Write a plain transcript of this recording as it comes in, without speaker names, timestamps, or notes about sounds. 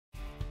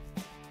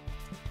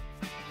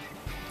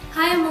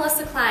Hi, I'm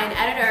Melissa Klein,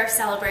 editor of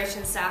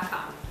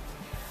Celebrations.com.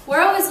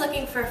 We're always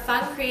looking for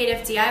fun,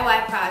 creative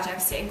DIY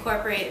projects to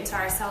incorporate into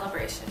our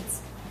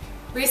celebrations.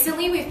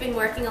 Recently, we've been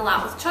working a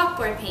lot with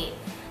chalkboard paint,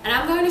 and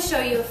I'm going to show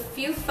you a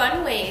few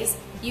fun ways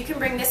you can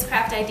bring this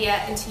craft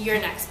idea into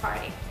your next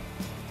party.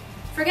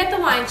 Forget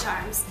the wine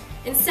charms.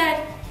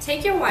 Instead,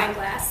 take your wine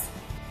glass,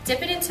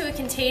 dip it into a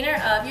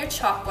container of your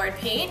chalkboard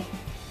paint,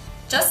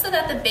 just so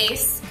that the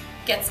base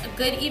gets a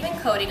good even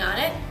coating on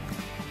it.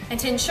 And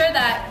to ensure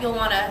that, you'll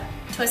want to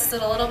twist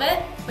it a little bit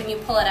when you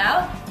pull it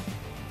out.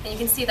 And you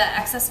can see that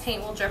excess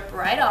paint will drip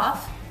right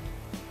off.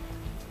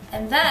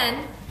 And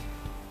then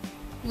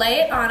lay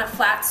it on a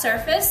flat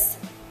surface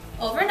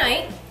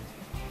overnight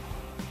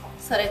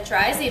so that it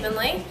dries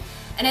evenly.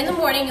 And in the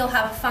morning, you'll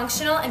have a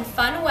functional and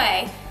fun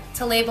way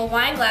to label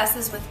wine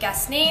glasses with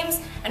guest names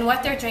and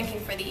what they're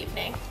drinking for the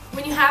evening.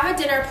 When you have a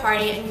dinner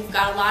party and you've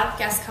got a lot of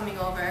guests coming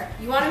over,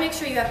 you want to make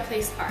sure you have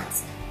place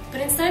cards.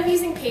 But instead of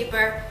using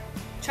paper,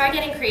 try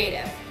getting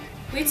creative.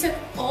 We took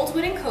old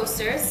wooden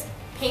coasters,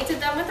 painted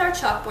them with our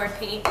chalkboard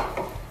paint,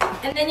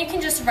 and then you can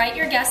just write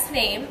your guest's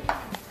name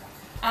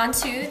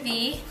onto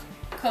the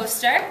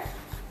coaster,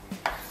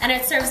 and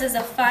it serves as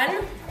a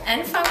fun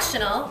and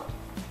functional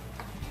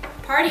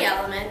party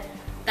element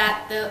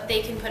that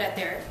they can put at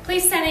their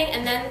place setting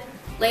and then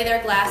lay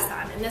their glass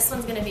on, and this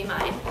one's going to be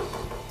mine.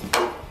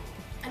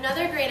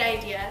 Another great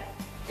idea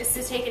is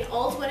to take an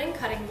old wooden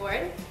cutting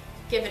board,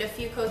 give it a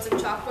few coats of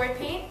chalkboard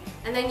paint,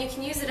 and then you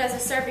can use it as a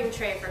serving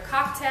tray for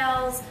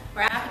cocktails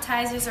or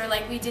appetizers, or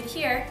like we did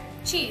here,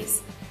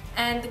 cheese.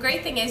 And the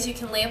great thing is you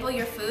can label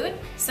your food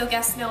so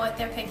guests know what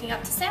they're picking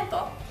up to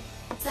sample.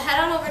 So head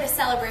on over to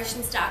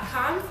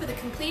Celebrations.com for the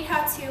complete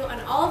how-to on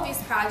all of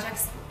these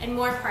projects and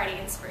more party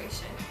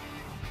inspiration.